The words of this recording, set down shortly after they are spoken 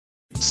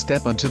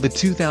Step onto the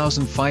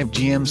 2005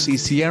 GMC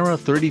Sierra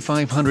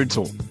 3500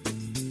 SLE.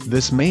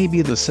 This may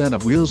be the set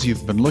of wheels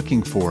you've been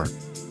looking for.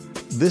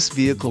 This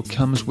vehicle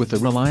comes with a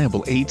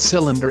reliable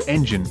 8-cylinder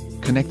engine,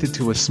 connected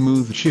to a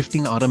smooth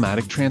shifting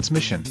automatic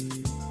transmission.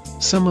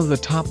 Some of the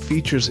top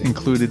features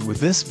included with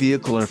this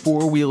vehicle are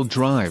 4-wheel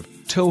drive,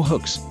 tow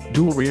hooks,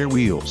 dual rear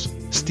wheels,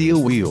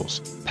 steel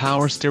wheels,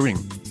 power steering,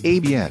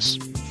 ABS,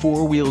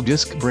 4-wheel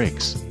disc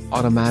brakes,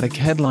 automatic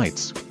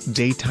headlights,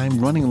 daytime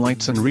running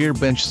lights and rear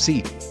bench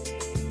seat.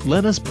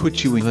 Let us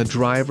put you in the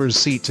driver's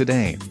seat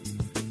today.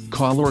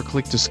 Call or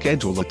click to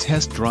schedule a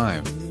test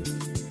drive.